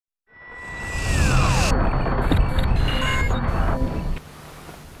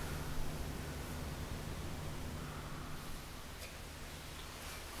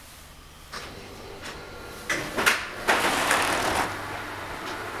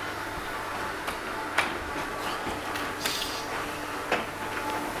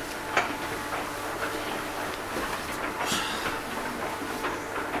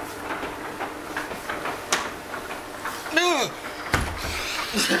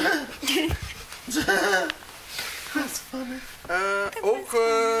That's funny.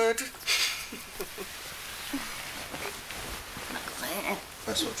 Awkward.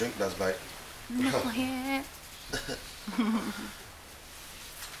 That's what drink does, mate. Knucklehead.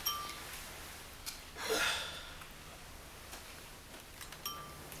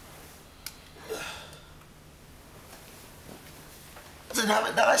 Didn't have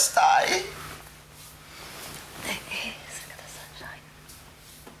a nice day. It is. Look at the sunshine.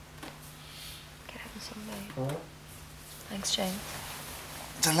 Get out some, mate. What? Thanks, James.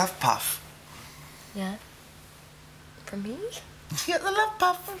 It's a love puff. Yeah? From me? Get the love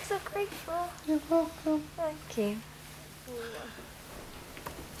puff. I'm so grateful. You're welcome. Thank you.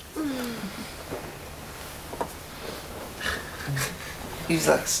 He's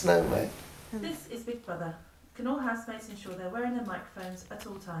like snow, mate. This is Big Brother. Can all housemates ensure they're wearing their microphones at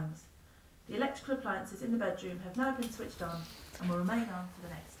all times? The electrical appliances in the bedroom have now been switched on and will remain on for the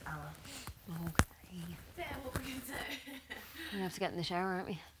next hour. Okay. Yeah, what we're going to do. We're gonna have to get in the shower, aren't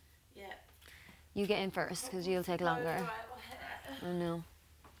we? Yeah. You get in first, because you'll take longer. Right, I know.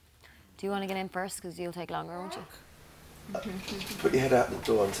 Do you want to get in first, because you'll take longer, won't you? Put your head out the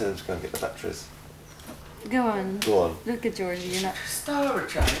door and tell him to go and get the batteries. Go on. Go on. Look at Georgie, you're not... Star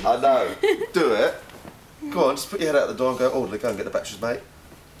James. I know. Do it. Go on, just put your head out the door and go, oh, go and get the batteries, mate.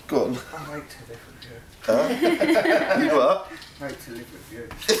 Go on. I hate to live with you. Huh? You what? I hate to live with you.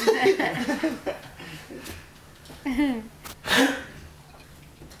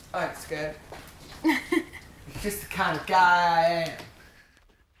 I ain't scared. It's just the kind of guy I am.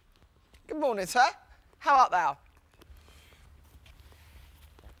 Good morning, sir. How art thou?